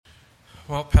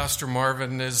Well, Pastor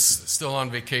Marvin is still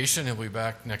on vacation. He'll be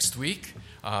back next week.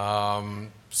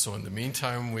 So in the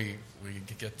meantime, we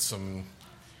get some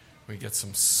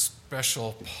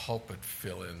special pulpit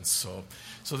fill-ins. So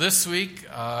this week,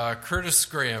 Curtis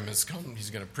Graham is coming.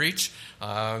 He's going to preach.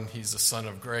 He's the son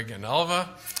of Greg and Alva,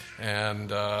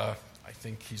 and I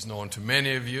think he's known to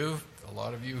many of you. A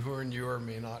lot of you who are newer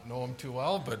may not know him too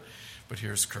well, but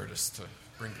here's Curtis to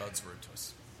bring God's word to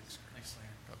us. Thanks, Larry.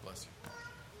 God bless you.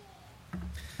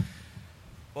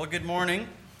 Well, good morning.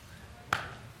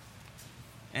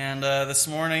 And this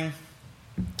morning,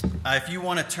 if you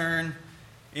want to turn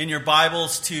in your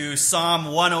Bibles to Psalm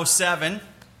 107,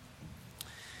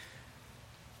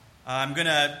 I'm going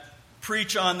to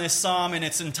preach on this psalm in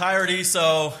its entirety,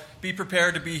 so be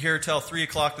prepared to be here till 3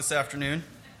 o'clock this afternoon.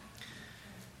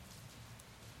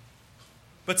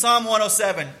 But Psalm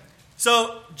 107.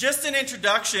 So, just an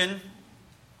introduction.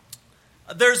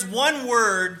 There's one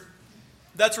word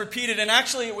that's repeated, and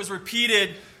actually it was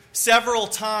repeated several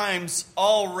times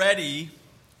already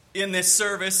in this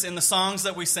service, in the songs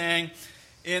that we sang,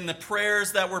 in the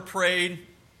prayers that were prayed.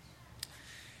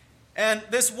 And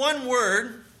this one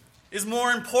word is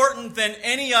more important than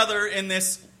any other in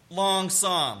this long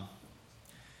psalm.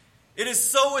 It is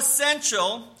so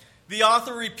essential, the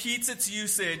author repeats its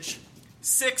usage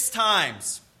 6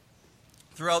 times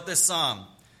throughout this psalm.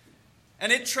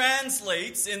 And it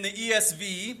translates in the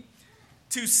ESV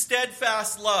to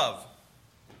steadfast love.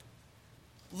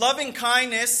 Loving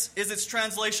kindness is its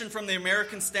translation from the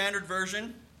American Standard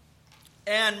Version,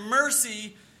 and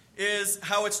mercy is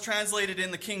how it's translated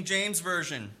in the King James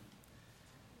Version.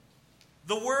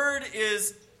 The word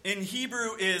is in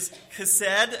Hebrew is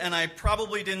hesed, and I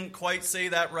probably didn't quite say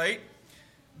that right,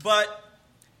 but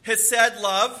hesed,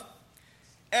 love,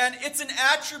 and it's an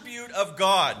attribute of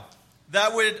God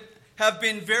that would have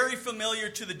been very familiar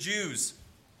to the Jews.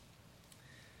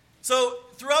 So,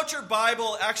 throughout your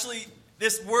Bible, actually,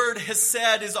 this word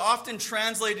hesed is often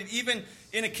translated even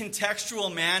in a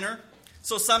contextual manner.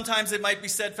 So sometimes it might be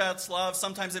steadfast love,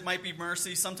 sometimes it might be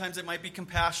mercy, sometimes it might be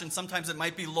compassion, sometimes it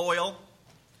might be loyal.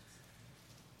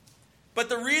 But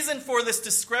the reason for this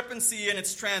discrepancy in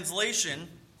its translation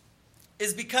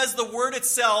is because the word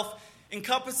itself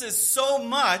encompasses so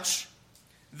much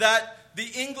that the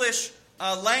English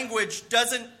language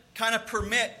doesn't kind of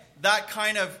permit that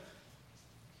kind of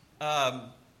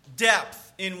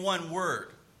depth in one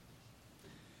word.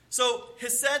 So,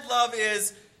 hesed love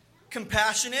is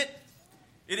compassionate,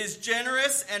 it is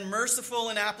generous and merciful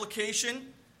in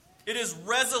application, it is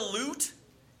resolute,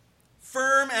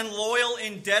 firm and loyal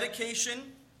in dedication,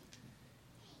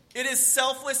 it is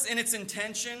selfless in its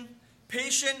intention,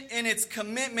 patient in its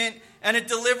commitment, and it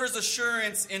delivers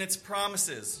assurance in its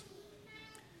promises.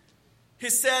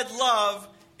 Hesed love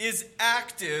is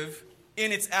active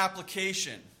in its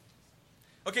application.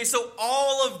 Okay, so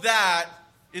all of that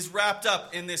is wrapped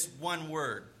up in this one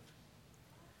word.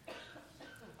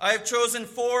 I have chosen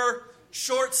 4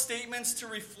 short statements to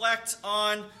reflect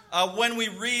on when we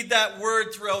read that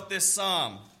word throughout this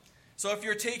psalm. So if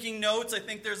you're taking notes, I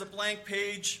think there's a blank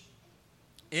page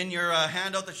in your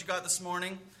handout that you got this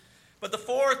morning. But the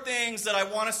 4 things that I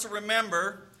want us to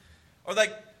remember are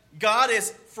that God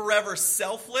is forever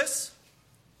selfless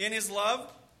in his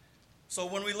love. So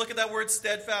when we look at that word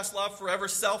steadfast love, forever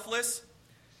selfless,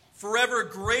 forever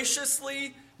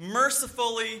graciously,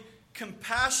 mercifully,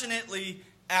 compassionately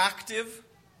active,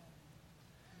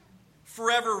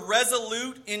 forever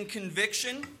resolute in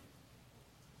conviction,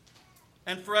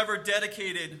 and forever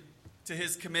dedicated to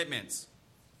his commitments.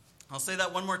 I'll say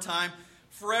that one more time.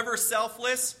 Forever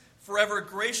selfless, forever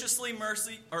graciously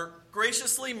mercifully,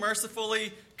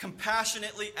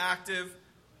 compassionately active,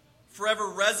 forever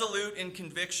resolute in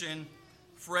conviction,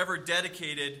 forever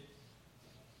dedicated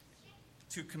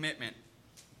to commitment.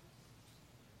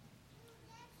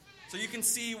 So you can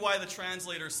see why the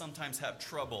translators sometimes have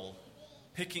trouble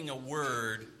picking a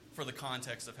word for the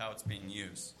context of how it's being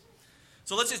used.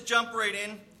 So let's just jump right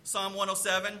in. Psalm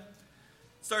 107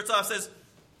 starts off, says,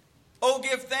 "Oh,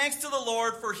 give thanks to the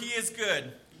Lord, for he is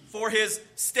good. For his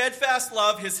steadfast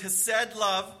love, his hesed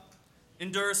love,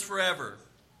 endures forever.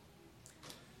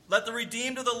 Let the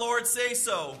redeemed of the Lord say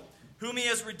so, whom he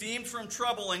has redeemed from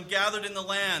trouble and gathered in the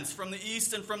lands, from the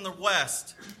east and from the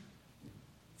west,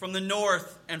 from the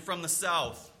north and from the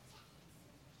south."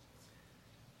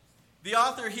 The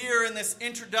author here in this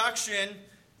introduction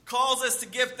calls us to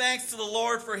give thanks to the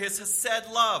Lord for his hesed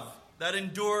love that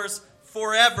endures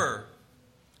forever.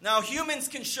 Now, humans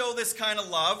can show this kind of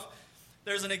love.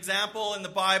 There's an example in the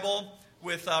Bible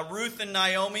with Ruth and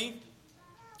Naomi.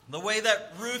 The way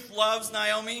that Ruth loves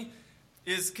Naomi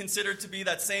is considered to be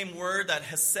that same word, that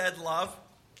hesed love.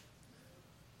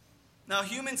 Now,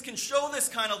 humans can show this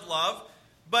kind of love,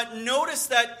 but notice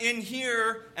that in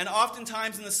here, and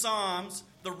oftentimes in the Psalms,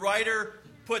 the writer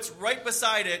puts right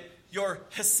beside it, your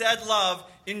hesed love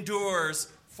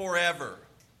endures forever.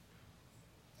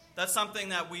 That's something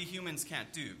that we humans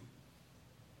can't do.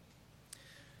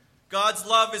 God's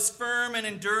love is firm and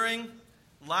enduring,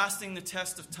 lasting the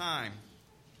test of time.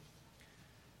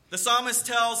 The psalmist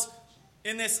tells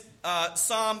in this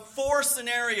psalm 4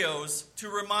 scenarios to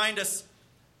remind us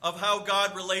of how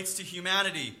God relates to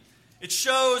humanity. It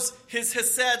shows his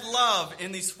hesed love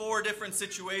in these 4 different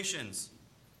situations.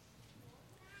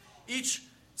 Each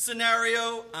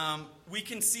scenario, we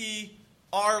can see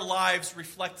our lives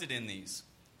reflected in these.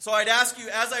 So I'd ask you,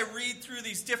 as I read through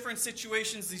these different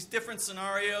situations, these different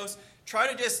scenarios, try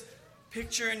to just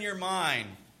picture in your mind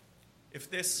if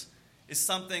this is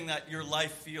something that your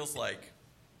life feels like.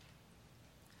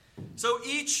 So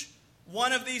each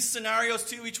one of these scenarios,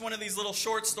 too, each one of these little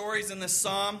short stories in this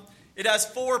psalm, it has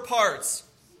 4 parts.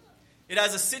 It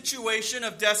has a situation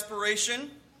of desperation,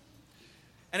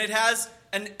 and it has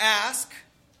an ask.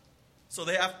 So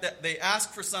they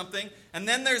ask for something, and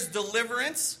then there's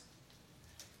deliverance,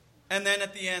 and then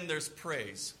at the end there's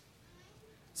praise.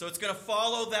 So it's going to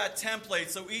follow that template.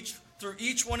 So through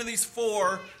each one of these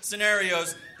 4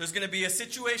 scenarios, there's going to be a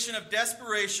situation of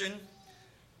desperation.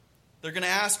 They're going to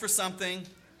ask for something.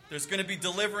 There's going to be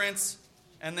deliverance,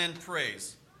 and then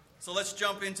praise. So let's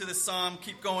jump into the psalm.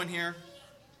 Keep going here.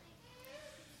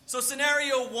 So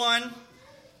scenario 1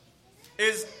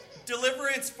 is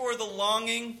deliverance for the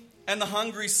longing and the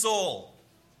hungry soul.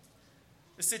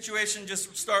 The situation,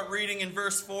 just start reading in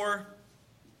verse 4.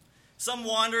 Some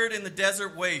wandered in the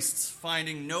desert wastes,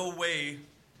 finding no way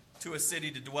to a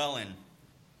city to dwell in.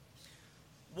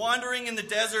 Wandering in the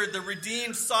desert, the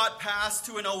redeemed sought paths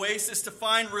to an oasis to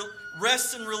find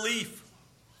rest and relief.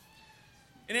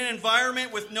 In an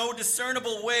environment with no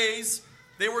discernible ways,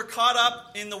 they were caught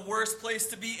up in the worst place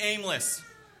to be, aimless.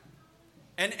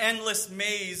 An endless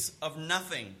maze of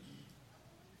nothing.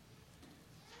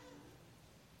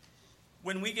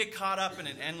 When we get caught up in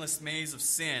an endless maze of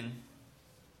sin,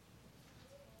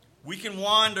 we can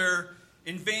wander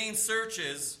in vain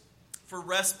searches for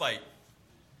respite.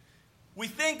 We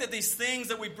think that these things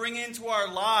that we bring into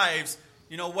our lives,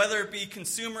 whether it be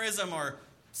consumerism or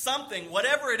something,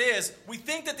 whatever it is, we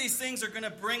think that these things are going to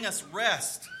bring us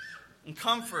rest and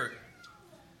comfort.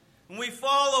 And we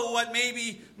follow what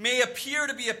may appear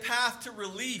to be a path to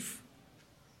relief,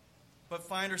 but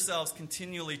find ourselves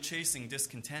continually chasing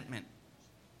discontentment.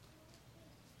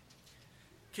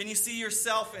 Can you see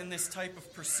yourself in this type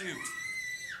of pursuit?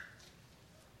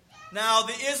 Now,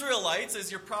 the Israelites, as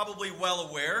you're probably well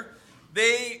aware,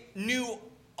 they knew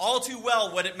all too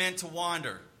well what it meant to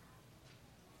wander.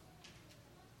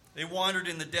 They wandered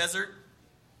in the desert.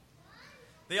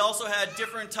 They also had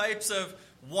different types of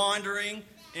wandering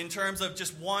in terms of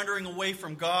just wandering away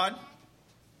from God.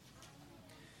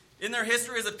 In their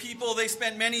history as a people, they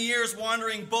spent many years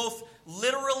wandering both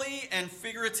literally and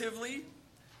figuratively.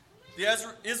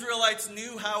 The Israelites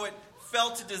knew how it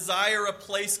felt to desire a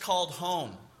place called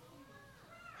home.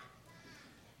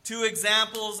 2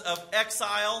 examples of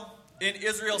exile in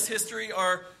Israel's history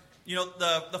are,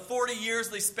 the 40 years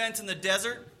they spent in the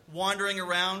desert, wandering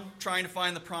around, trying to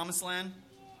find the promised land.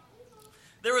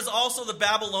 There was also the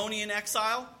Babylonian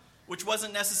exile, which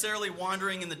wasn't necessarily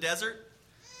wandering in the desert,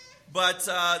 but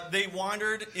they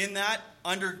wandered in that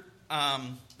under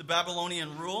the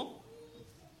Babylonian rule.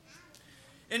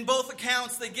 In both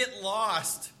accounts, they get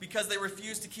lost because they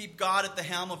refuse to keep God at the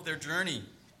helm of their journey.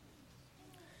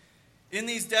 In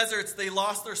these deserts, they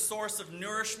lost their source of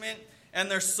nourishment, and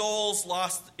their souls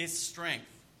lost its strength.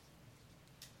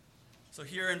 So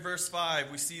here in verse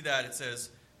 5, we see that. It says,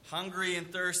 hungry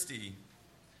and thirsty,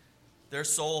 their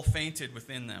soul fainted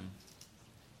within them.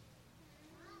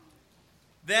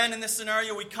 Then in this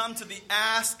scenario, we come to the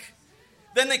ask.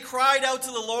 Then they cried out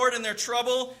to the Lord in their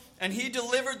trouble, and he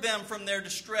delivered them from their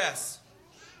distress.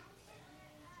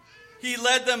 He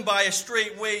led them by a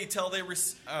straight way till they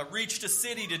reached a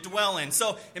city to dwell in.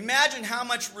 So imagine how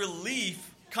much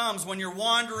relief comes when you're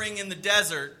wandering in the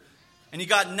desert and you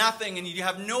got nothing and you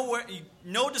have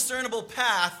no discernible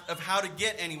path of how to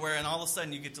get anywhere, and all of a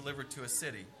sudden you get delivered to a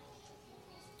city.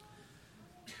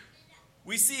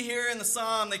 We see here in the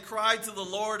psalm, they cried to the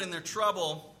Lord in their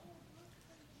trouble.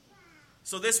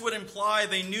 So this would imply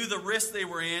they knew the risk they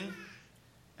were in,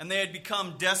 and they had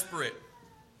become desperate.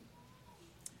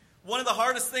 One of the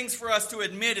hardest things for us to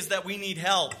admit is that we need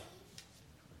help.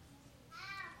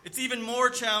 It's even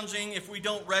more challenging if we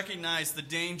don't recognize the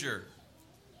danger.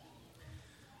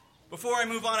 Before I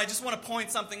move on, I just want to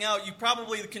point something out. You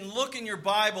probably can look in your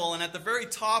Bible, and at the very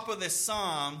top of this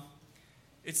psalm,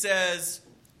 it says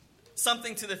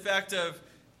something to the effect of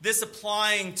this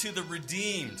applying to the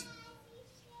redeemed.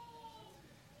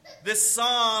 This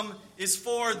psalm is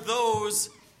for those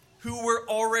who were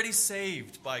already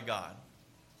saved by God.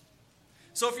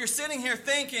 So if you're sitting here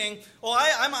thinking, well,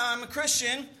 I'm a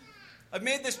Christian, I've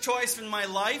made this choice in my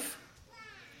life,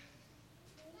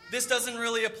 this doesn't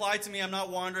really apply to me, I'm not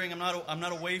wandering, I'm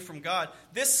not away from God.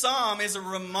 This psalm is a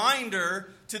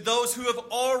reminder to those who have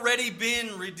already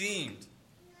been redeemed.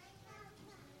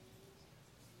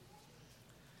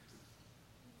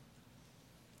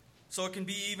 So it can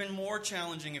be even more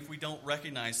challenging if we don't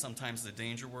recognize sometimes the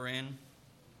danger we're in.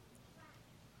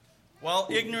 While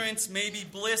ignorance may be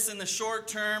bliss in the short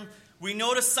term, we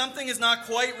notice something is not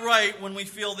quite right when we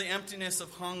feel the emptiness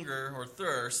of hunger or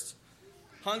thirst.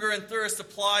 Hunger and thirst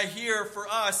apply here for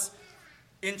us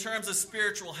in terms of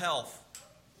spiritual health,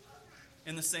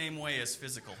 in the same way as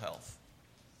physical health.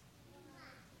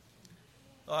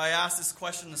 I asked this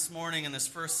question this morning in this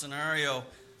first scenario.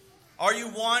 Are you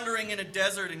wandering in a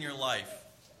desert in your life?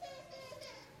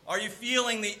 Are you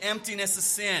feeling the emptiness of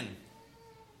sin?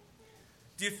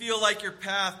 Do you feel like your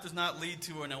path does not lead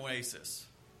to an oasis?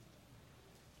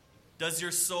 Does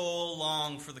your soul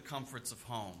long for the comforts of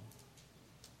home?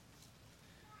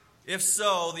 If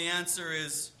so, the answer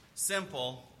is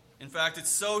simple. In fact,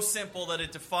 it's so simple that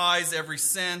it defies every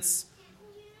sense.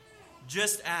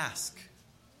 Just ask.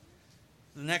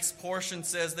 The next portion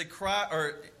says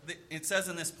it says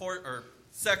in this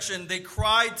section, they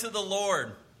cried to the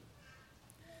Lord.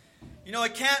 You know,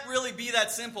 it can't really be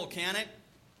that simple, can it?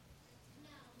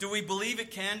 Do we believe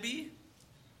it can be?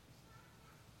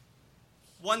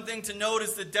 One thing to note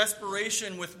is the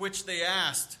desperation with which they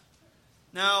asked.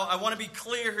 Now, I want to be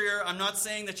clear here. I'm not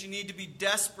saying that you need to be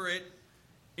desperate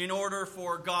in order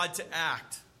for God to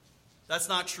act. That's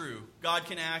not true. God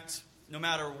can act no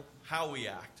matter how we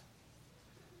act.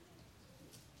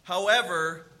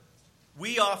 However,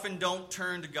 we often don't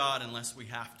turn to God unless we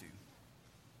have to.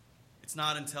 It's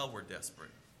not until we're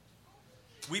desperate.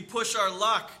 We push our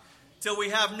luck till we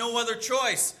have no other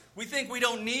choice. We think we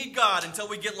don't need God until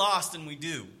we get lost, and we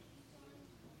do.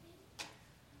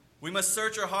 We must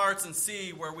search our hearts and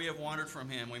see where we have wandered from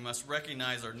Him. We must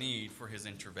recognize our need for His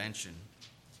intervention.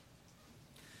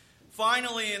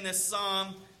 Finally, in this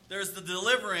psalm, there's the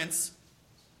deliverance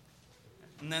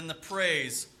and then the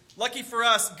praise. Lucky for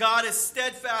us, God is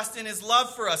steadfast in His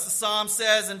love for us. The psalm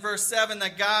says in verse 7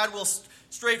 that God will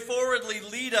straightforwardly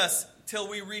lead us till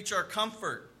we reach our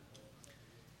comfort.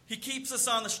 He keeps us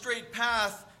on the straight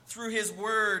path through His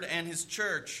word and His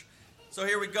church. So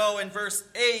here we go in verse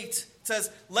 8. It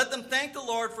says, let them thank the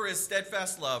Lord for His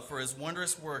steadfast love, for His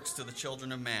wondrous works to the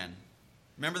children of man.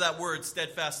 Remember that word,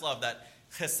 steadfast love, that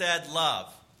chesed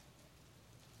love.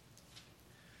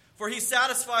 For He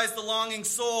satisfies the longing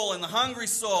soul, and the hungry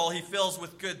soul He fills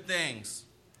with good things.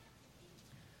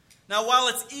 Now, while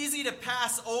it's easy to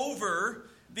pass over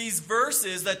these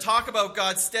verses that talk about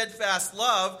God's steadfast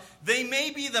love, they may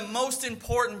be the most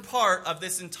important part of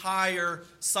this entire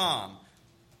psalm.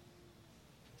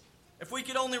 If we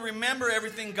could only remember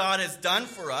everything God has done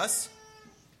for us,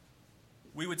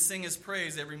 we would sing His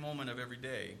praise every moment of every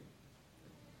day.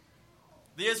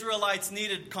 The Israelites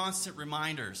needed constant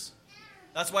reminders.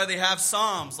 That's why they have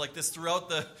psalms like this throughout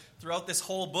this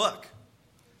whole book.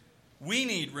 We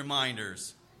need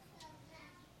reminders.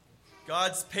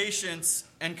 God's patience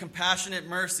and compassionate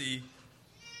mercy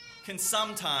can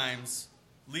sometimes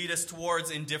lead us towards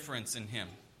indifference in Him.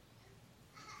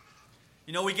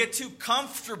 You know, we get too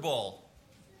comfortable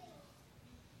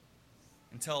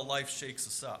until life shakes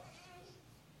us up.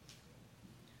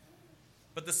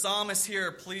 But the psalmist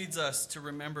here pleads us to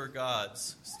remember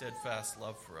God's steadfast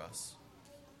love for us.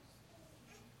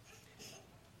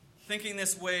 Thinking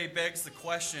this way begs the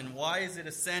question, why is it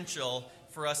essential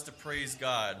for us to praise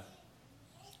God?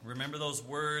 Remember those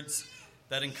words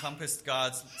that encompassed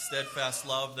God's steadfast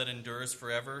love that endures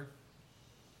forever?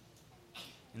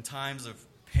 In times of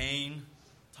pain,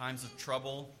 times of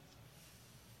trouble,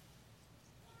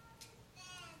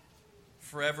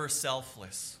 forever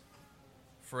selfless,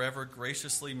 forever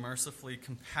graciously, mercifully,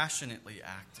 compassionately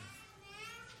active,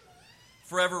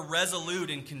 forever resolute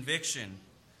in conviction,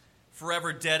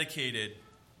 forever dedicated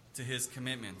to His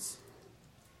commitments.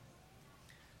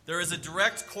 There is a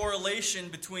direct correlation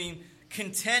between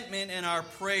contentment and our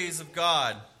praise of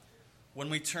God. When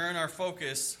we turn our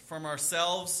focus from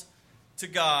ourselves to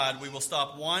God, we will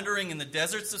stop wandering in the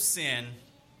deserts of sin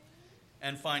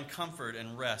and find comfort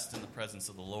and rest in the presence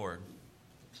of the Lord.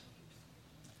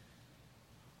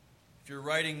 If you're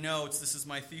writing notes, this is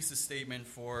my thesis statement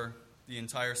for the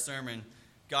entire sermon.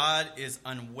 God is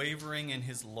unwavering in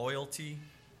his loyalty,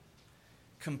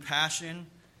 compassion,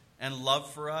 and love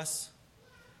for us,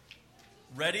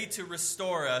 ready to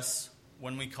restore us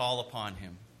when we call upon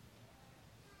him.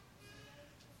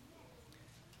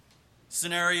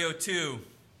 Scenario 2.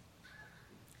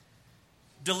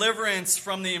 Deliverance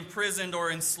from the imprisoned or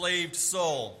enslaved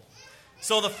soul.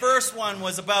 So the first one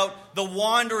was about the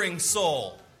wandering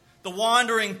soul, the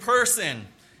wandering person.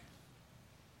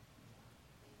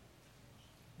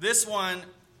 This one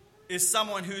is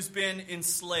someone who's been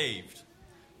enslaved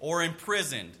or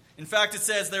imprisoned. In fact, it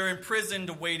says they're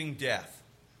imprisoned awaiting death.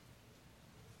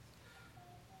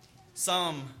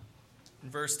 Some, in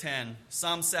verse 10,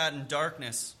 some sat in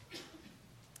darkness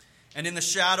and in the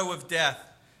shadow of death,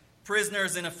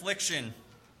 prisoners in affliction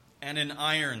and in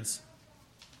irons.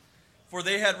 For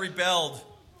they had rebelled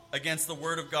against the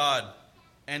word of God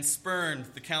and spurned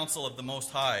the counsel of the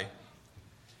Most High.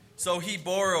 So he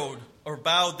bowed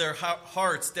their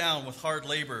hearts down with hard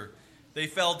labor. They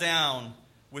fell down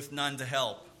with none to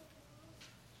help.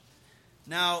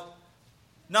 Now,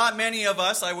 not many of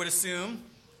us, I would assume,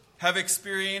 have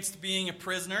experienced being a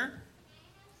prisoner.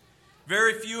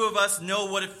 Very few of us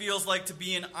know what it feels like to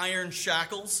be in iron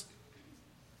shackles.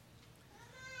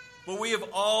 But we have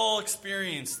all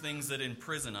experienced things that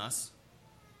imprison us.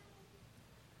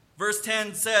 Verse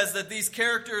 10 says that these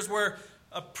characters were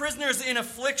prisoners in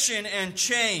affliction and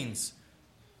chains.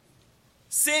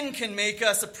 Sin can make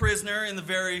us a prisoner in the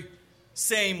very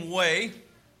same way.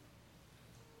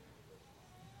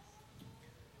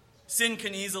 Sin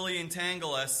can easily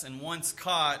entangle us, and once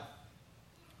caught,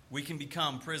 we can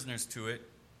become prisoners to it.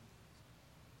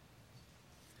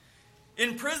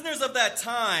 In prisoners of that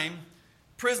time,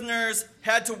 prisoners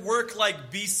had to work like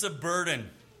beasts of burden.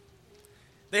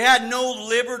 They had no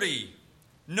liberty,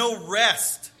 no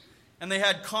rest, and they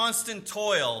had constant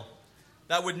toil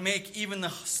that would make even the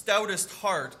stoutest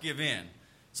heart give in.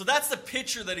 So that's the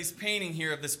picture that he's painting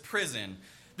here of this prison.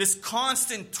 This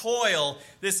constant toil,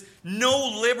 this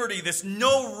no liberty, this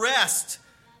no rest.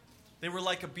 They were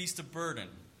like a beast of burden.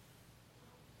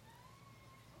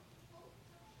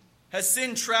 Has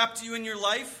sin trapped you in your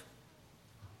life?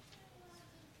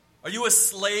 Are you a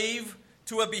slave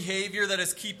to a behavior that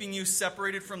is keeping you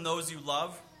separated from those you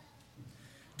love?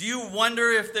 Do you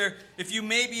wonder if you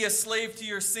may be a slave to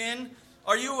your sin?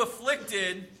 Are you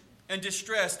afflicted and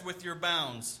distressed with your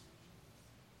bounds?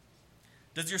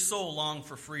 Does your soul long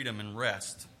for freedom and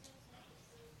rest?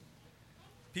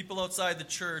 People outside the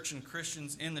church and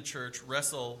Christians in the church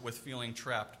wrestle with feeling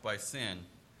trapped by sin.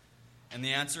 And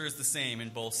the answer is the same in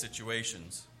both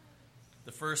situations.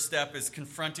 The first step is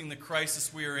confronting the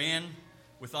crisis we are in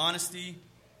with honesty.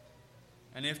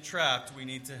 And if trapped, we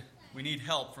need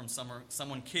help from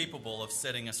someone capable of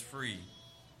setting us free.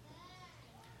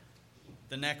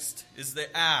 The next is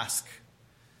the ask.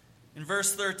 In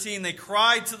verse 13, they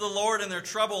cried to the Lord in their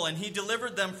trouble, and he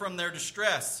delivered them from their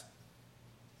distress.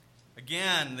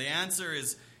 Again, the answer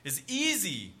is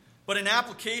easy, but in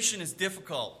application is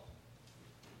difficult.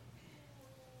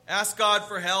 Ask God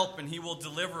for help, and he will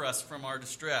deliver us from our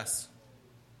distress.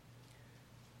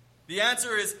 The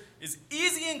answer is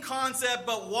easy in concept,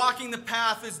 but walking the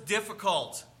path is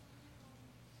difficult.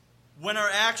 When our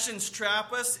actions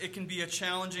trap us, it can be a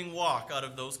challenging walk out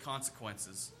of those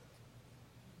consequences.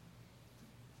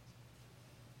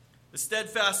 The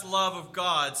steadfast love of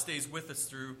God stays with us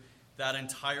through that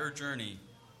entire journey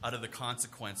out of the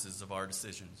consequences of our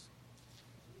decisions.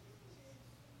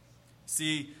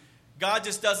 See, God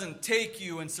just doesn't take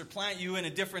you and supplant you in a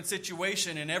different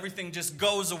situation and everything just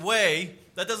goes away.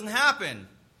 That doesn't happen.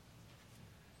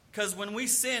 Because when we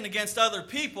sin against other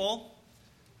people,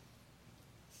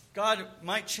 God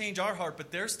might change our heart,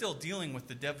 but they're still dealing with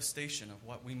the devastation of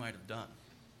what we might have done.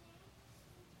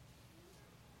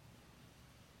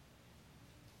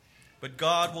 But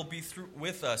God will be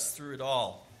with us through it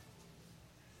all.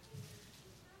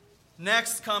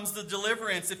 Next comes the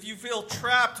deliverance. If you feel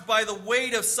trapped by the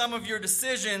weight of some of your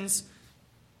decisions,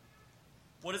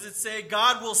 what does it say?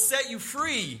 God will set you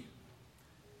free.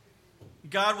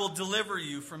 God will deliver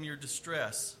you from your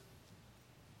distress.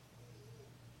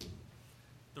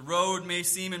 The road may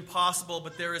seem impossible,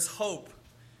 but there is hope.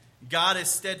 God is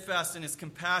steadfast in his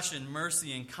compassion,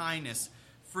 mercy, and kindness.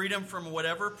 Freedom from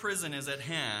whatever prison is at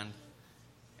hand,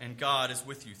 and God is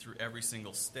with you through every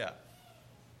single step.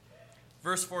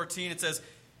 Verse 14, it says,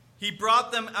 he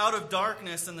brought them out of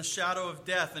darkness and the shadow of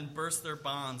death and burst their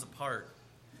bonds apart.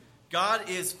 God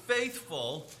is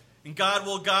faithful, and God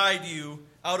will guide you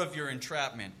out of your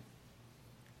entrapment.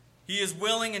 He is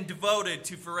willing and devoted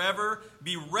to forever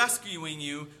be rescuing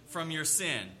you from your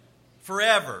sin.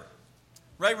 Forever.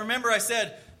 Right? Remember I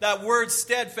said that word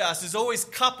steadfast is always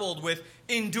coupled with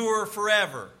endure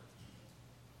forever.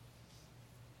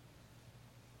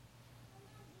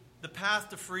 The path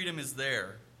to freedom is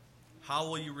there. How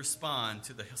will you respond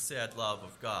to the hesed love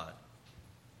of God?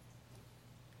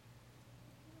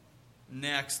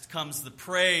 Next comes the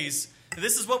praise.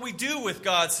 This is what we do with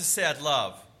God's hesed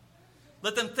love.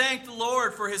 Let them thank the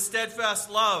Lord for his steadfast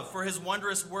love, for his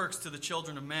wondrous works to the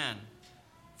children of men.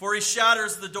 For he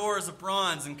shatters the doors of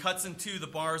bronze and cuts in two the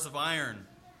bars of iron.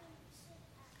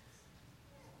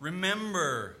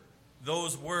 Remember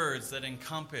those words that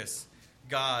encompass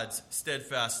God's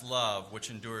steadfast love,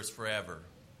 which endures forever.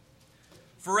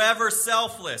 Forever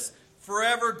selfless,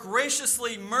 forever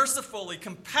graciously, mercifully,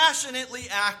 compassionately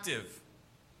active.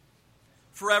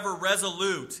 Forever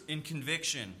resolute in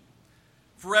conviction.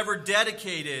 Forever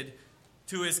dedicated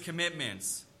to his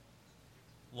commitments.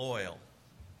 Loyal.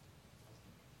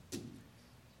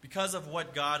 Because of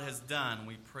what God has done,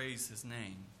 we praise his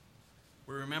name.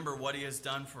 We remember what he has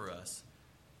done for us.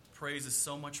 Praise is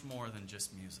so much more than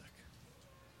just music.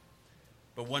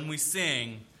 But when we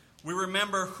sing, we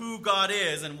remember who God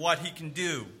is and what he can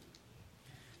do.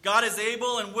 God is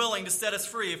able and willing to set us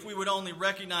free if we would only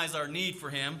recognize our need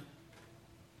for him.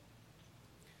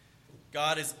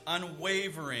 God is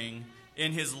unwavering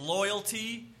in his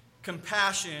loyalty,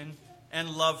 compassion, and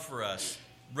love for us,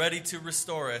 ready to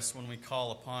restore us when we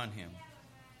call upon him.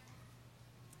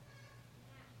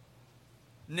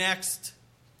 Next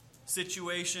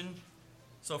situation.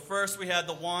 So first we had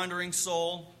the wandering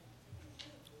soul.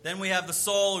 Then we have the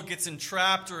soul who gets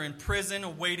entrapped or in prison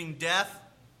awaiting death.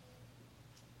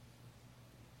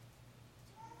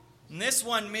 And this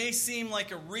one may seem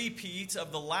like a repeat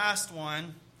of the last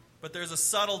one, but there's a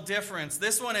subtle difference.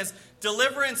 This one is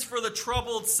deliverance for the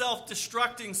troubled,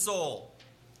 self-destructing soul.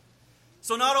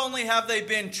 So not only have they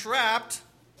been trapped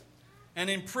and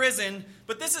in prison,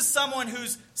 but this is someone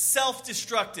who's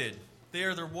self-destructed. They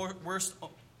are their worst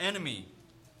enemy.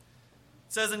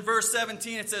 It says in verse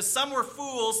 17, it says, some were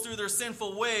fools through their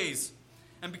sinful ways,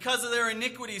 and because of their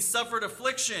iniquities suffered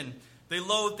affliction. They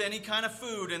loathed any kind of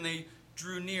food, and they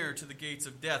drew near to the gates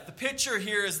of death. The picture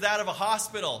here is that of a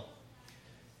hospital.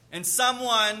 And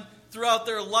someone throughout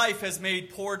their life has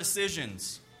made poor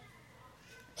decisions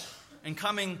and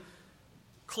coming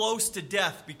close to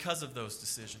death because of those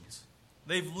decisions.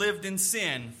 They've lived in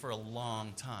sin for a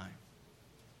long time.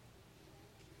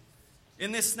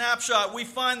 In this snapshot, we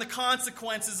find the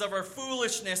consequences of our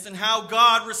foolishness and how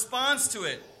God responds to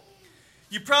it.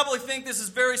 You probably think this is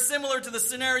very similar to the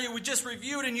scenario we just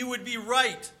reviewed, and you would be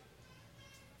right.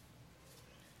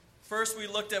 First, we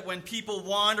looked at when people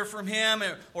wander from him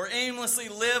or aimlessly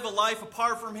live a life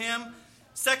apart from him.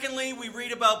 Secondly, we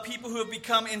read about people who have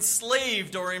become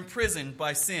enslaved or imprisoned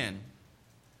by sin.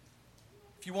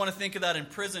 If you want to think of that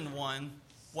imprisoned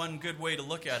one good way to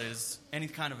look at it is any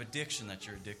kind of addiction that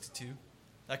you're addicted to.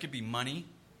 That could be money.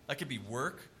 That could be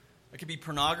work. That could be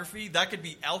pornography. That could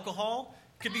be alcohol.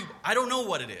 It could be, I don't know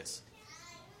what it is.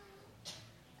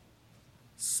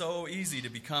 So easy to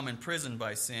become imprisoned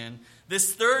by sin.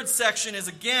 This third section is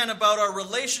again about our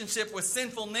relationship with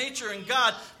sinful nature and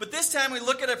God, but this time we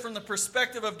look at it from the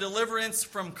perspective of deliverance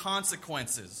from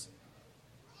consequences.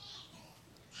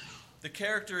 The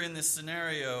character in this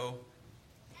scenario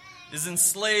is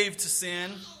enslaved to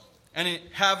sin and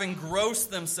have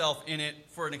engrossed themselves in it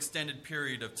for an extended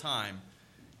period of time,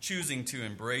 choosing to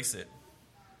embrace it.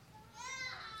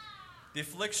 The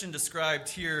affliction described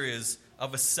here is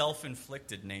of a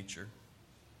self-inflicted nature.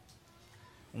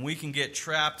 And we can get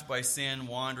trapped by sin,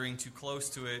 wandering too close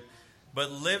to it,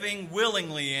 but living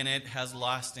willingly in it has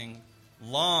long-lasting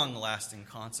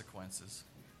consequences.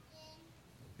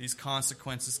 These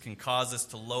consequences can cause us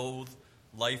to loathe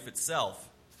life itself.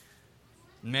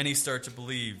 Many start to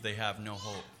believe they have no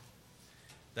hope,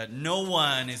 that no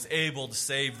one is able to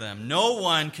save them. No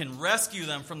one can rescue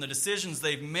them from the decisions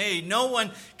they've made. No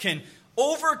one can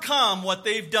overcome what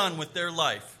they've done with their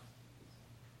life.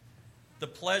 The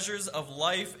pleasures of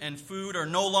life and food are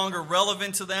no longer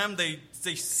relevant to them. They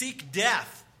seek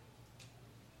death.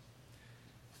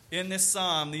 In this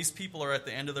psalm, these people are at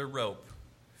the end of their rope,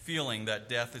 feeling that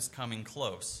death is coming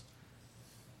close.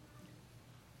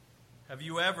 Have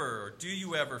you ever, or do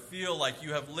you ever feel like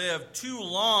you have lived too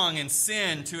long in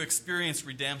sin to experience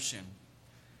redemption?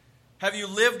 Have you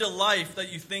lived a life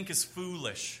that you think is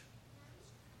foolish?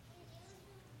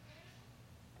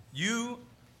 You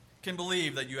can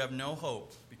believe that you have no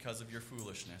hope because of your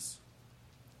foolishness.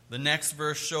 The next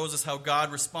verse shows us how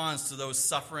God responds to those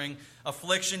suffering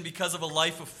affliction because of a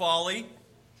life of folly.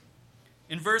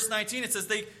 In verse 19 it says,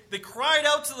 they cried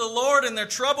out to the Lord in their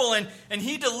trouble, and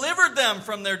He delivered them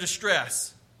from their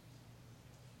distress.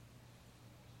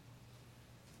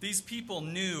 These people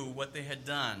knew what they had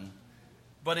done,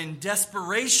 but in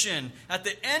desperation, at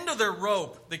the end of their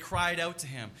rope, they cried out to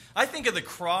Him. I think of the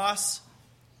cross.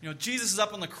 Jesus is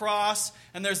up on the cross,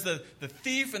 and there's the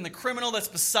thief and the criminal that's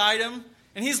beside Him,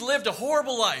 and he's lived a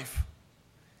horrible life.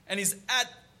 And he's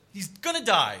going to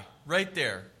die right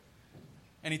there.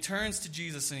 And he turns to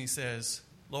Jesus and he says,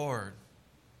 Lord,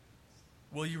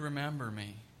 will you remember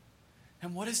me?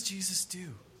 And what does Jesus do?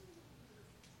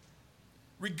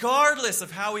 Regardless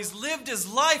of how he's lived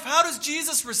his life, how does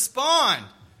Jesus respond?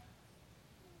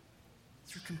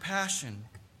 Through compassion,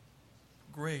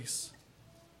 grace,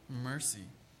 mercy.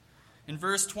 In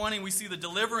verse 20, we see the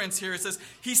deliverance here. It says,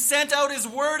 He sent out His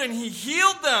word and He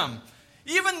healed them.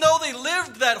 Even though they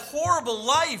lived that horrible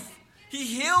life, He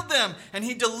healed them and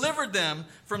He delivered them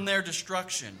from their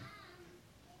destruction.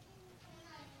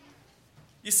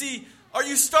 You see, are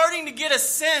you starting to get a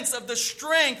sense of the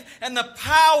strength and the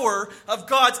power of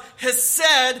God's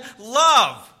Hesed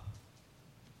love?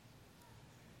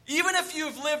 Even if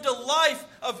you've lived a life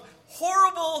of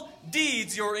horrible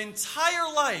deeds your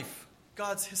entire life,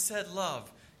 God's Hesed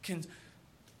love can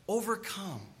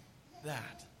overcome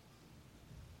that.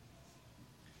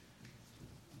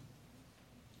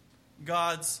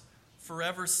 God's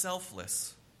forever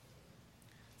selfless,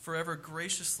 forever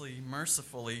graciously,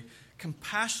 mercifully,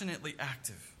 compassionately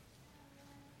active,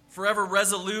 forever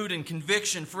resolute in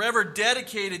conviction, forever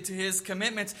dedicated to His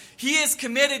commitments. He is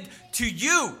committed to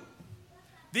you.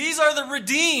 These are the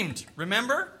redeemed,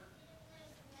 remember?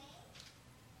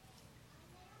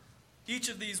 Each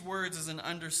of these words is an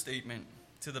understatement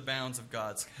to the bounds of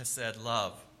God's Hesed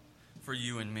love for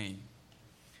you and me.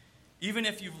 Even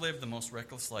if you've lived the most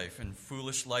reckless life and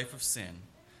foolish life of sin,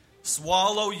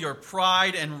 swallow your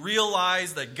pride and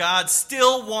realize that God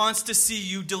still wants to see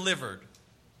you delivered.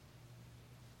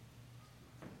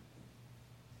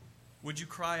 Would you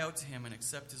cry out to Him and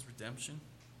accept His redemption?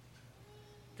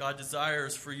 God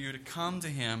desires for you to come to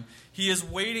Him. He is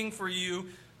waiting for you,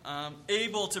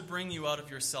 able to bring you out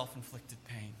of your self-inflicted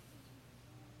pain.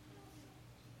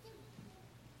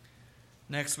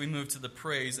 Next, we move to the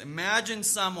praise. Imagine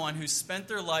someone who spent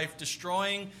their life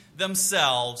destroying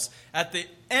themselves at the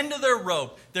end of their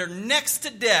rope. They're next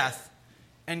to death,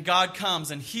 and God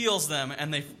comes and heals them,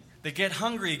 and they get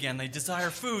hungry again. They desire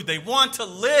food. They want to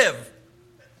live.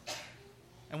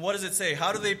 And what does it say?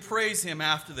 How do they praise Him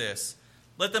after this?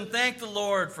 Let them thank the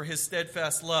Lord for His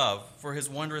steadfast love, for His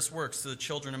wondrous works to the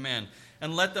children of men,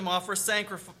 and let them offer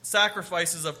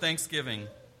sacrifices of thanksgiving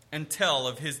and tell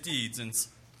of His deeds and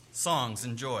songs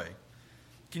and joy.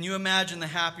 Can you imagine the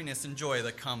happiness and joy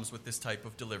that comes with this type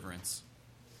of deliverance?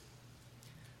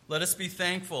 Let us be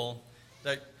thankful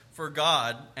that for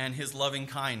God and His loving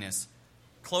kindness,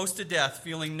 close to death,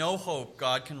 feeling no hope,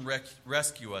 God can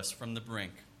rescue us from the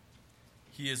brink.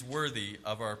 He is worthy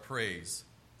of our praise.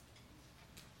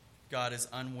 God is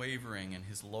unwavering in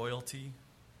His loyalty,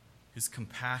 His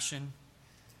compassion,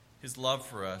 His love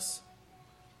for us,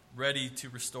 ready to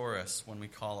restore us when we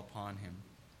call upon Him.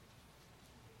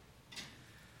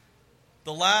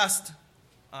 The last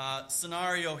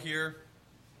scenario here,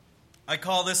 I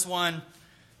call this one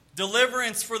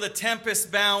deliverance for the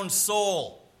tempest-bound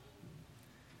soul.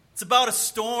 It's about a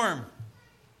storm.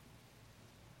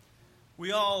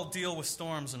 We all deal with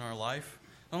storms in our life.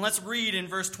 And let's read in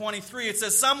verse 23. It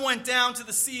says, Some went down to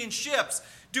the sea in ships,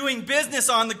 doing business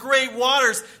on the great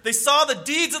waters. They saw the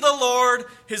deeds of the Lord,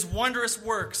 His wondrous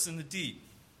works in the deep.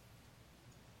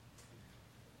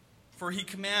 For He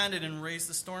commanded and raised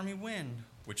the stormy wind,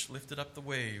 which lifted up the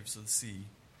waves of the sea.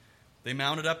 They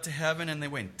mounted up to heaven, and they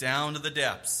went down to the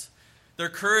depths. Their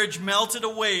courage melted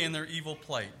away in their evil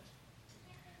plight.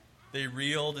 They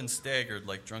reeled and staggered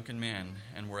like drunken men,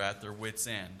 and were at their wits'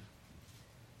 end.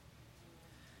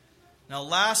 Now,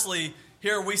 lastly,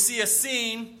 here we see a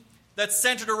scene that's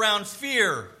centered around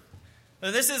fear.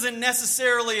 Now, this isn't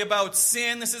necessarily about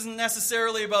sin. This isn't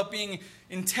necessarily about being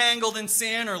entangled in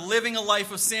sin or living a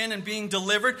life of sin and being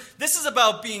delivered. This is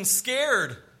about being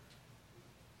scared.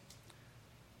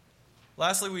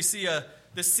 Lastly, we see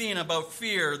this scene about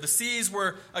fear. The seas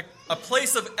were a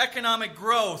place of economic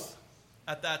growth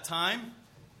at that time,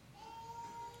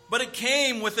 but it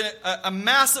came with a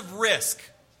massive risk.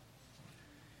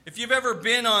 If you've ever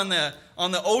been on the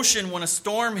ocean when a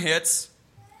storm hits,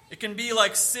 it can be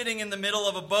like sitting in the middle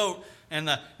of a boat and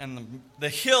the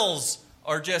hills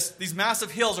are just, these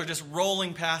massive hills are just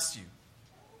rolling past you.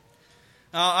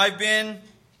 Now, I've been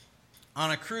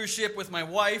on a cruise ship with my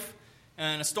wife,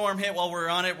 and a storm hit while we were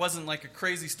on it. It wasn't like a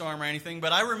crazy storm or anything,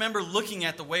 but I remember looking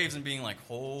at the waves and being like,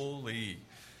 holy,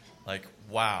 like,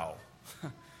 wow.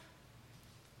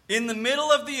 In the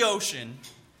middle of the ocean,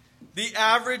 the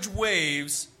average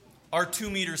waves are 2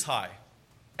 meters high.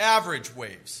 Average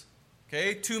waves,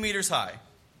 okay, 2 meters high.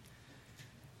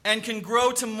 And can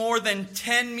grow to more than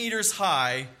 10 meters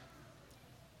high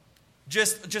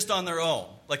just on their own.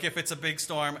 Like if it's a big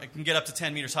storm, it can get up to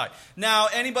 10 meters high. Now,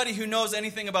 anybody who knows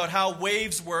anything about how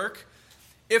waves work,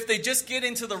 if they just get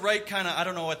into the right kind of, I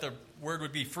don't know what the word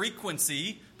would be,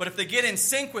 frequency, but if they get in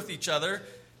sync with each other,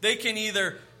 they can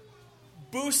either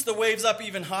boost the waves up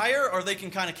even higher or they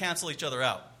can kind of cancel each other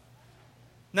out.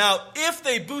 Now, if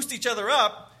they boost each other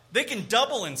up, they can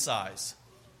double in size.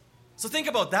 So think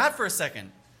about that for a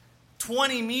second.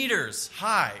 20 meters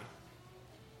high.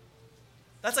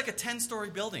 That's like a 10-story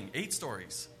building, 8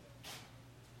 stories.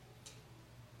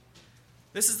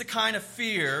 This is the kind of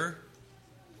fear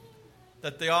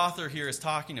that the author here is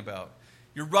talking about.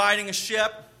 You're riding a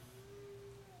ship,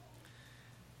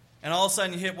 and all of a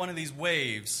sudden you hit one of these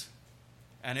waves,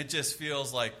 and it just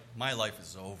feels like my life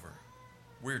is over.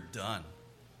 We're done.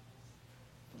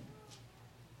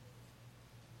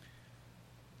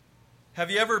 Have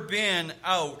you ever been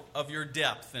out of your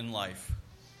depth in life?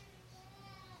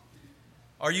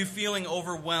 Are you feeling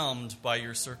overwhelmed by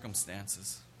your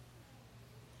circumstances?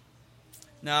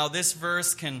 Now, this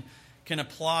verse can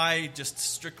apply just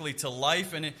strictly to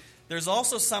life, and there's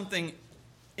also something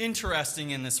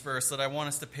interesting in this verse that I want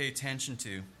us to pay attention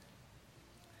to.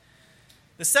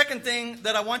 The second thing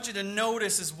that I want you to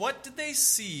notice is, what did they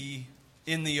see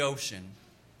in the ocean?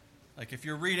 Like if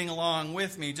you're reading along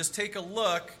with me, just take a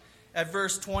look at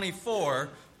verse 24.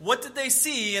 What did they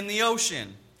see in the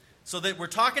ocean? So that we're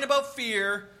talking about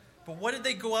fear, but what did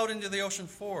they go out into the ocean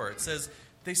for? It says,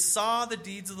 they saw the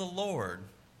deeds of the Lord,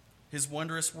 his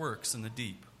wondrous works in the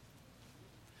deep.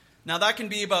 Now that can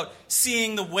be about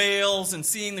seeing the whales and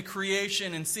seeing the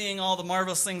creation and seeing all the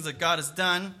marvelous things that God has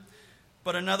done.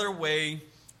 But another way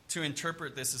to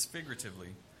interpret this is figuratively.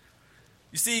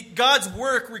 You see, God's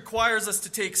work requires us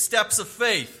to take steps of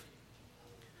faith,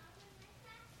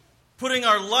 putting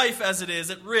our life as it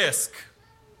is at risk.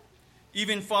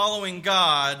 Even following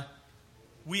God,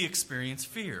 we experience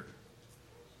fear.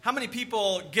 How many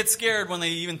people get scared when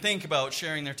they even think about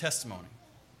sharing their testimony?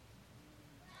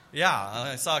 Yeah,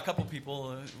 I saw a couple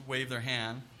people wave their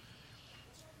hand.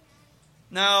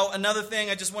 Now, another thing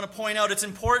I just want to point out, it's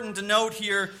important to note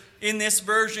here in this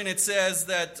version, it says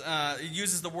that it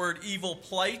uses the word evil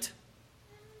plight.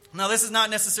 Now, this is not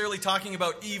necessarily talking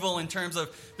about evil in terms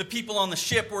of the people on the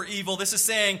ship were evil. This is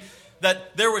saying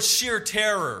that there was sheer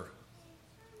terror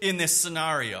in this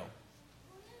scenario.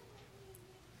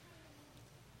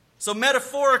 So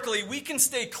metaphorically, we can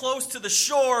stay close to the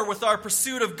shore with our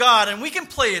pursuit of God, and we can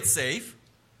play it safe.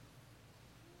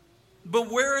 But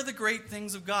where are the great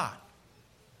things of God?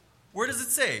 Where does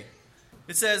it say?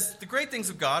 It says the great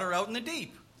things of God are out in the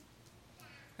deep.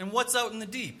 And what's out in the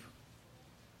deep?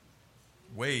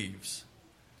 Waves.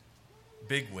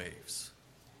 Big waves.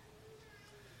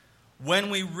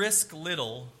 When we risk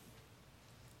little,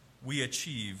 we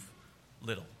achieve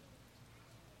little.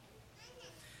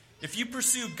 If you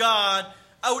pursue God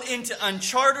out into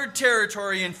uncharted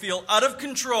territory and feel out of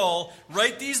control,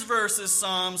 write these verses,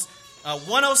 Psalms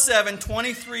 107,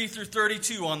 23 through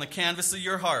 32 on the canvas of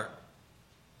your heart.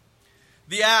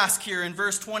 The ask here in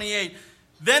verse 28,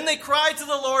 then they cried to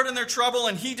the Lord in their trouble,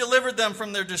 and he delivered them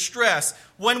from their distress.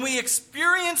 When we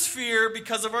experience fear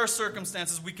because of our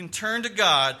circumstances, we can turn to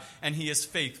God, and he is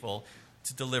faithful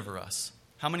to deliver us.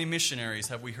 How many missionaries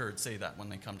have we heard say that when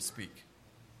they come to speak?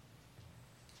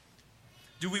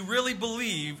 Do we really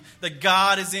believe that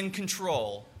God is in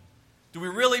control? Do we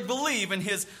really believe in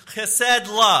his chesed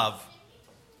love?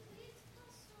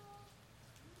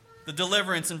 The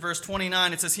deliverance in verse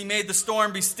 29, it says, he made the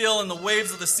storm be still and the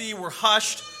waves of the sea were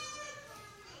hushed.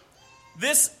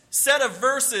 This set of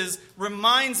verses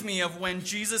reminds me of when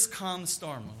Jesus calmed the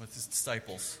storm with his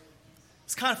disciples.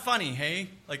 It's kind of funny, hey?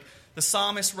 Like the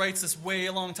psalmist writes this way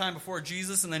a long time before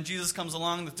Jesus, and then Jesus comes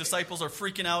along, the disciples are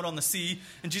freaking out on the sea,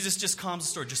 and Jesus just calms the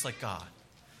storm just like God.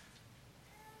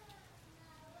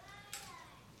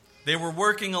 They were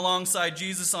working alongside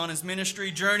Jesus on his ministry,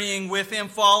 journeying with him,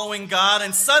 following God,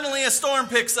 and suddenly a storm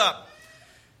picks up.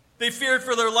 They feared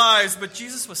for their lives, but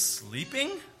Jesus was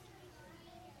sleeping.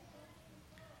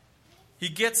 He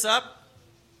gets up,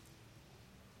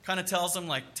 kind of tells them,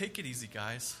 like, take it easy,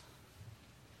 guys.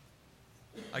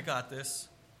 I got this.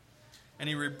 And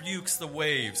he rebukes the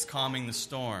waves, calming the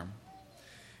storm.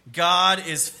 God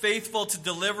is faithful to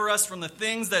deliver us from the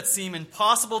things that seem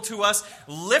impossible to us,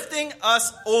 lifting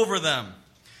us over them.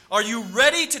 Are you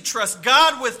ready to trust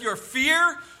God with your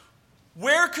fear?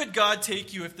 Where could God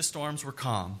take you if the storms were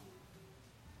calm?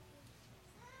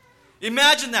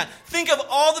 Imagine that. Think of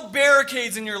all the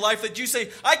barricades in your life that you say,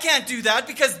 I can't do that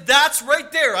because that's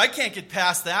right there. I can't get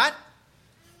past that.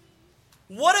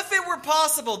 What if it were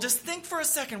possible? Just think for a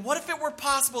second. What if it were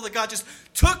possible that God just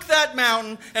took that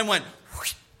mountain and went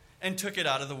whoosh, and took it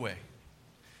out of the way?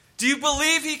 Do you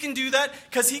believe He can do that?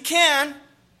 Because He can.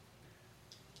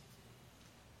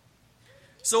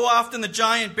 So often the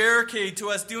giant barricade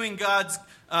to us doing God's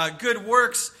good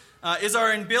works is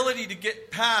our inability to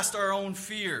get past our own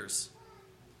fears.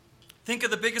 Think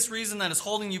of the biggest reason that is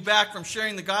holding you back from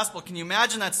sharing the gospel. Can you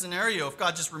imagine that scenario if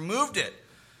God just removed it?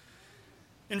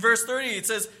 In verse 30, it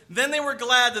says, Then they were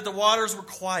glad that the waters were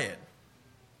quiet,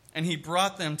 and He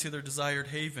brought them to their desired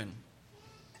haven.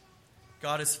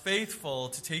 God is faithful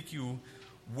to take you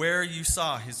where you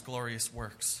saw His glorious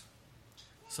works,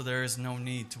 so there is no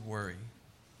need to worry.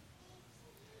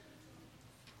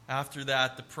 After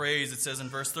that, the praise, it says in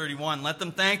verse 31, Let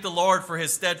them thank the Lord for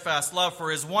His steadfast love, for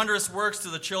His wondrous works to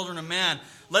the children of man.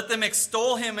 Let them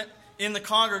extol Him in the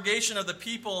congregation of the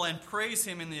people and praise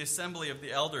Him in the assembly of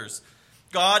the elders.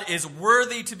 God is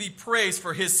worthy to be praised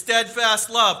for His steadfast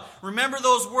love. Remember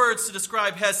those words to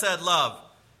describe Hesed love.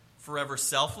 Forever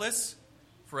selfless,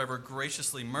 forever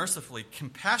graciously, mercifully,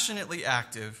 compassionately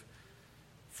active,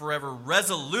 forever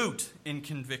resolute in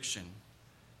conviction,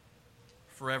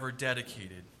 forever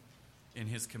dedicated in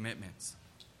His commitments.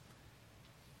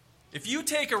 If you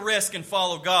take a risk and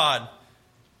follow God,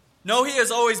 know He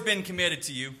has always been committed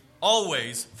to you,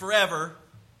 always, forever.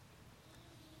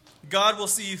 God will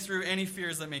see you through any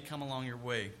fears that may come along your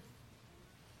way.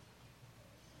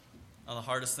 Now, the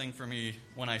hardest thing for me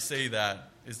when I say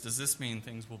that is, does this mean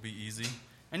things will be easy?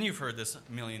 And you've heard this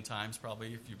a million times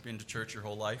probably if you've been to church your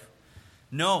whole life.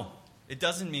 No, it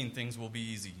doesn't mean things will be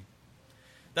easy.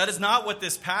 That is not what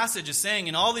this passage is saying.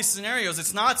 In all these scenarios,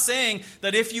 it's not saying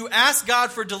that if you ask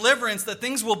God for deliverance that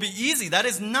things will be easy. That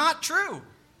is not true.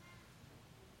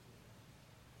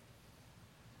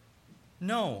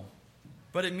 No,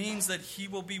 but it means that He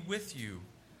will be with you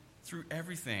through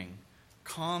everything,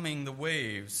 calming the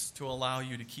waves to allow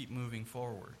you to keep moving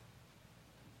forward.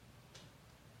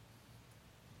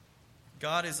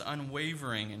 God is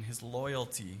unwavering in His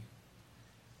loyalty,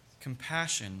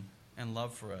 compassion, and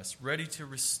love for us, ready to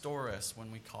restore us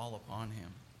when we call upon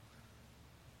Him.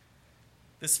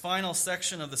 This final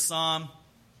section of the psalm,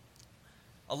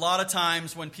 a lot of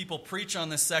times when people preach on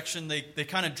this section, they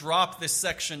kind of drop this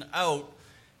section out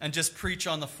and just preach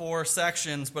on the 4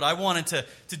 sections, but I wanted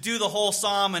to do the whole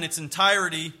psalm in its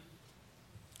entirety.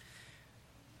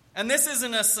 And this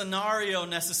isn't a scenario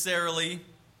necessarily,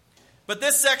 but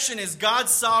this section is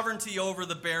God's sovereignty over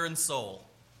the barren soul.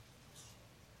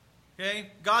 Okay?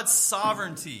 God's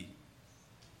sovereignty.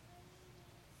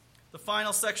 The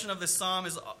final section of this psalm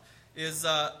is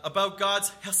about God's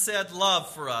Hesed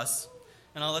love for us.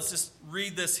 And let's just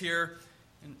read this here.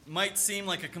 It might seem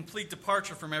like a complete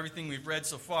departure from everything we've read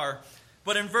so far.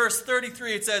 But in verse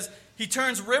 33 it says, He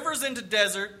turns rivers into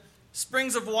desert,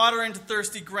 springs of water into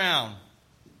thirsty ground.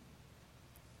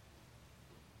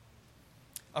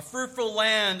 A fruitful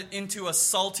land into a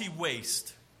salty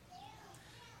waste,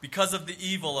 because of the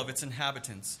evil of its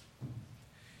inhabitants.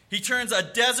 He turns a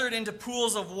desert into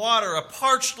pools of water, a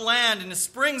parched land into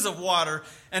springs of water,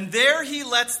 and there He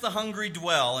lets the hungry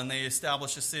dwell, and they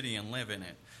establish a city and live in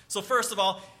it. So first of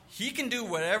all, He can do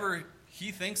whatever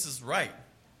He thinks is right.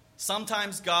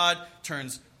 Sometimes God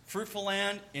turns fruitful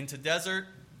land into desert,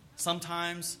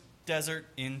 sometimes desert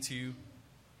into,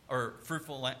 or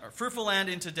fruitful land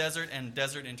into desert, and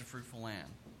desert into fruitful land.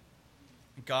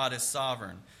 God is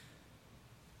sovereign.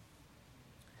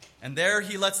 And there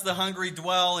He lets the hungry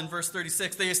dwell. In verse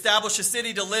 36, they establish a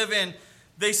city to live in.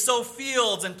 They sow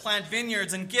fields and plant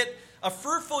vineyards and get a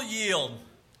fruitful yield.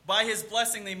 By His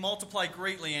blessing they multiply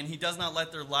greatly, and He does not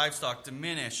let their livestock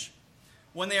diminish.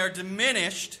 When they are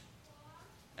diminished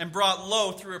and brought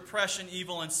low through oppression,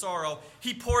 evil, and sorrow,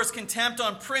 He pours contempt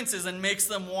on princes and makes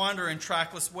them wander in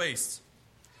trackless wastes.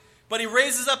 But He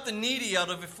raises up the needy out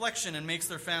of affliction and makes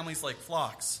their families like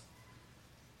flocks.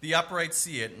 The upright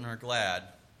see it and are glad,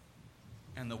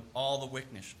 and all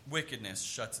the wickedness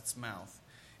shuts its mouth.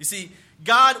 You see,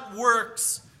 God's work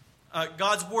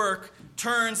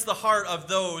turns the heart of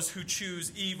those who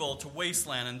choose evil to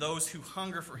wasteland and those who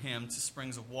hunger for Him to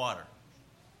springs of water.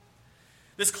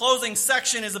 This closing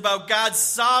section is about God's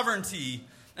sovereignty.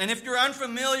 And if you're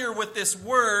unfamiliar with this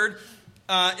word,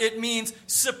 it means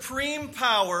supreme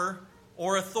power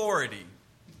or authority.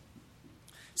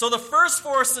 So the first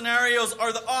 4 scenarios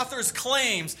are the author's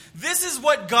claims. This is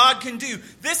what God can do.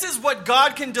 This is what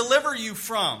God can deliver you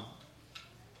from.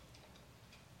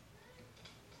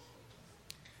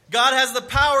 God has the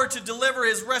power to deliver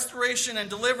his restoration and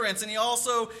deliverance, and he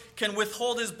also can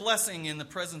withhold his blessing in the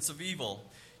presence of evil.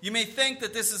 You may think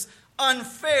that this is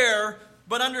unfair,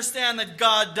 but understand that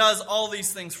God does all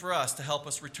these things for us to help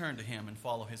us return to him and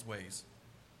follow his ways.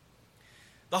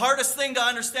 The hardest thing to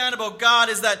understand about God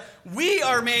is that we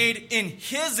are made in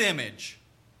his image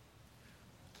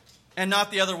and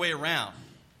not the other way around.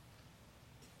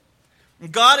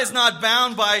 God is not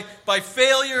bound by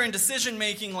failure and decision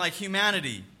making like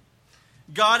humanity.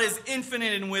 God is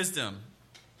infinite in wisdom.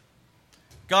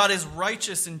 God is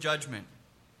righteous in judgment.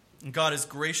 And God is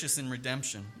gracious in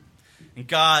redemption. And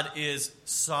God is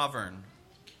sovereign.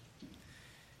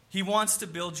 He wants to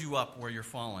build you up where you're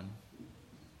fallen.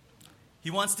 He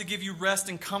wants to give you rest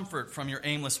and comfort from your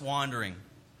aimless wandering.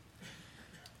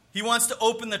 He wants to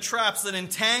open the traps that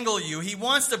entangle you. He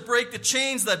wants to break the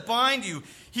chains that bind you.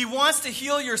 He wants to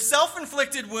heal your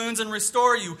self-inflicted wounds and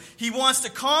restore you. He wants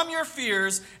to calm your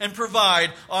fears and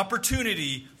provide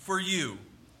opportunity for you.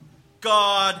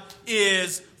 God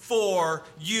is for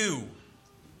you.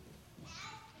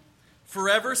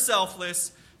 Forever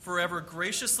selfless, forever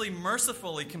graciously,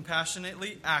 mercifully,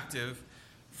 compassionately active,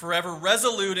 forever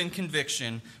resolute in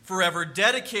conviction, forever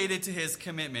dedicated to his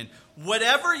commitment.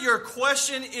 Whatever your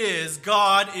question is,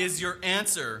 God is your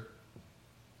answer.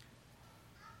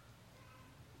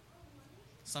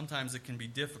 Sometimes it can be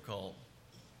difficult,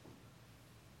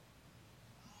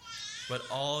 but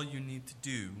all you need to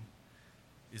do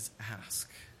is ask.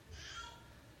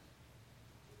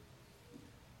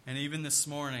 And even this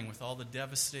morning, with all the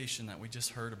devastation that we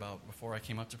just heard about before I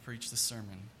came up to preach the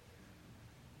sermon,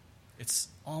 it's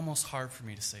almost hard for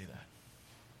me to say that.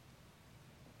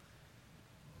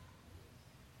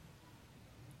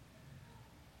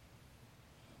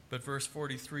 But verse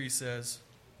 43 says,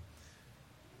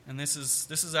 and this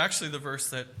is actually the verse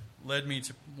that led me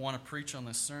to want to preach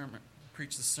the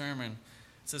sermon.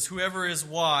 It says, "Whoever is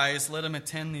wise, let him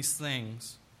attend these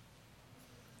things.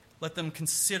 Let them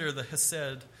consider the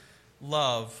hesed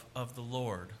love of the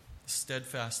Lord, the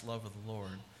steadfast love of the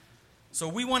Lord." So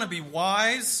we want to be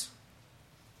wise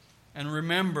and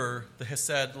remember the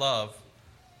hesed love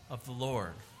of the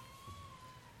Lord.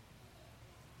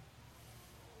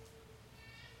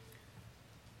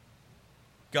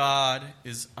 God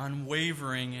is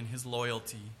unwavering in his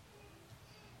loyalty.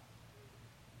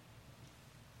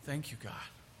 Thank you, God.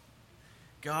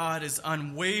 God is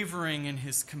unwavering in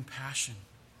his compassion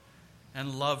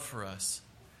and love for us.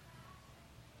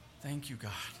 Thank you,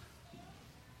 God.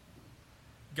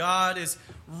 God is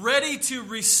ready to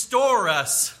restore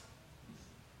us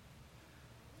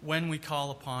when we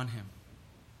call upon him.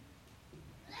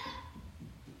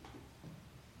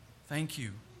 Thank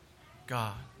you,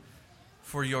 God,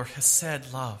 for your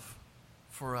hesed love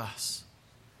for us,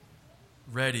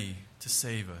 ready to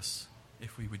save us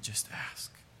if we would just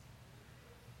ask.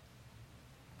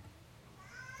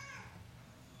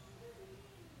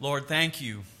 Lord, thank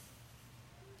you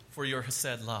for your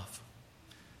hesed love.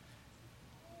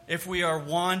 If we are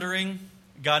wandering,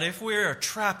 God, if we are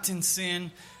trapped in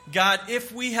sin, God,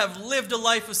 if we have lived a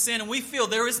life of sin and we feel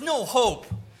there is no hope,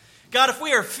 God, if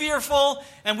we are fearful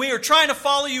and we are trying to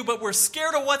follow you but we're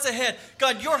scared of what's ahead,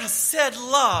 God, your hesed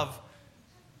love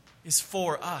is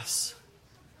for us.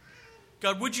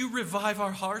 God, would you revive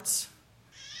our hearts?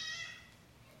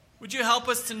 Would you help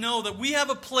us to know that we have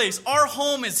a place, our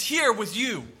home is here with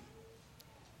you.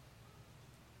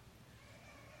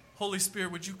 Holy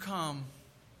Spirit, would you come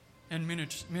and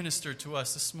minister to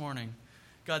us this morning?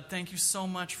 God, thank you so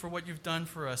much for what you've done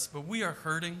for us, but we are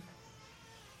hurting.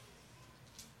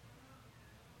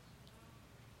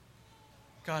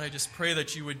 God, I just pray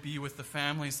that you would be with the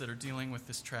families that are dealing with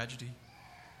this tragedy.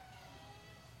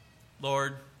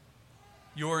 Lord,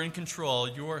 you're in control.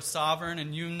 You are sovereign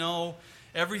and you know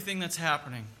everything that's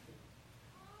happening.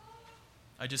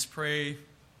 I just pray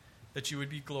that you would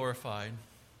be glorified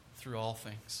through all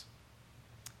things.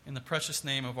 In the precious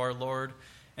name of our Lord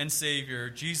and Savior,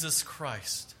 Jesus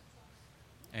Christ.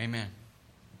 Amen.